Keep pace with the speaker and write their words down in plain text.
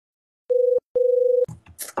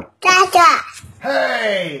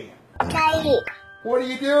Hey! What are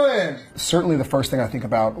you doing? Certainly the first thing I think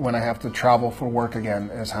about when I have to travel for work again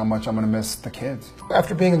is how much I'm going to miss the kids.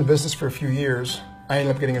 After being in the business for a few years, I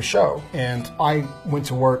ended up getting a show, and I went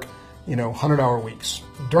to work, 100-hour weeks.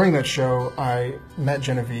 During that show, I met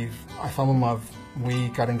Genevieve. I fell in love. We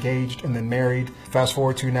got engaged and then married. Fast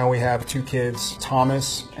forward to now we have 2 kids,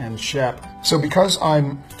 Thomas and Shep. So because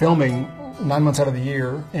I'm filming 9 months out of the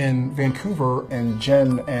year in Vancouver and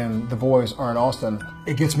Jen and the boys are in Austin,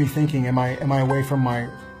 it gets me thinking, am I away from my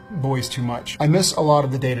boys too much? I miss a lot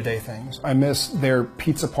of the day-to-day things. I miss their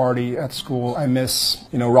pizza party at school. I miss,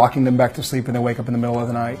 rocking them back to sleep when they wake up in the middle of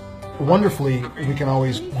the night. Wonderfully, we can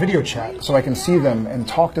always video chat so I can see them and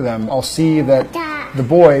talk to them. I'll see that the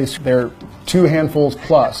boys, they're 2 handfuls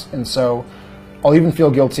plus, and so I'll even feel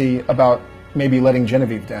guilty about maybe letting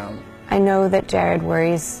Genevieve down. I know that Jared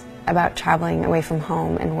worries about traveling away from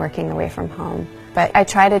home and working away from home, but I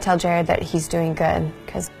try to tell Jared that he's doing good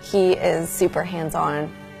because he is super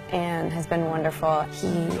hands-on and has been wonderful.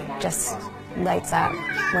 He just lights up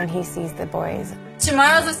when he sees the boys.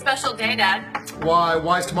 Tomorrow's a special day, Dad.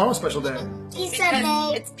 Why is tomorrow a special day? Pizza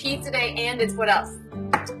day. It's pizza day and it's what else?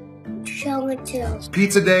 Show and tell. It's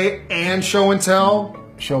pizza day and show and tell.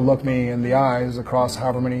 She'll look me in the eyes across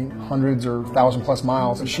however many hundreds or 1,000+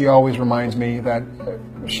 miles, and she always reminds me that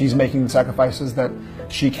she's making the sacrifices that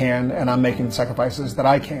she can, and I'm making the sacrifices that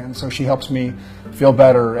I can. So she helps me feel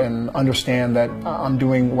better and understand that I'm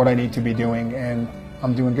doing what I need to be doing, and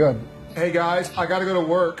I'm doing good. Hey guys, I gotta go to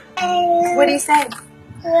work. What do you say?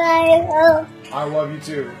 I love you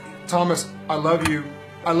too. Thomas, I love you.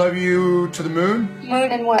 I love you to the moon.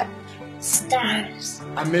 Moon and what? Stars.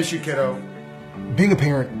 I miss you, kiddo. Being a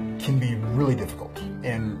parent can be really difficult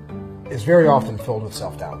and is very often filled with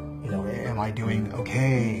self-doubt. Am I doing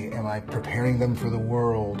okay? Am I preparing them for the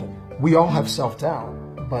world? We all have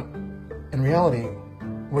self-doubt, but in reality,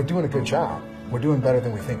 we're doing a good job. We're doing better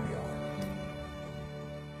than we think we are.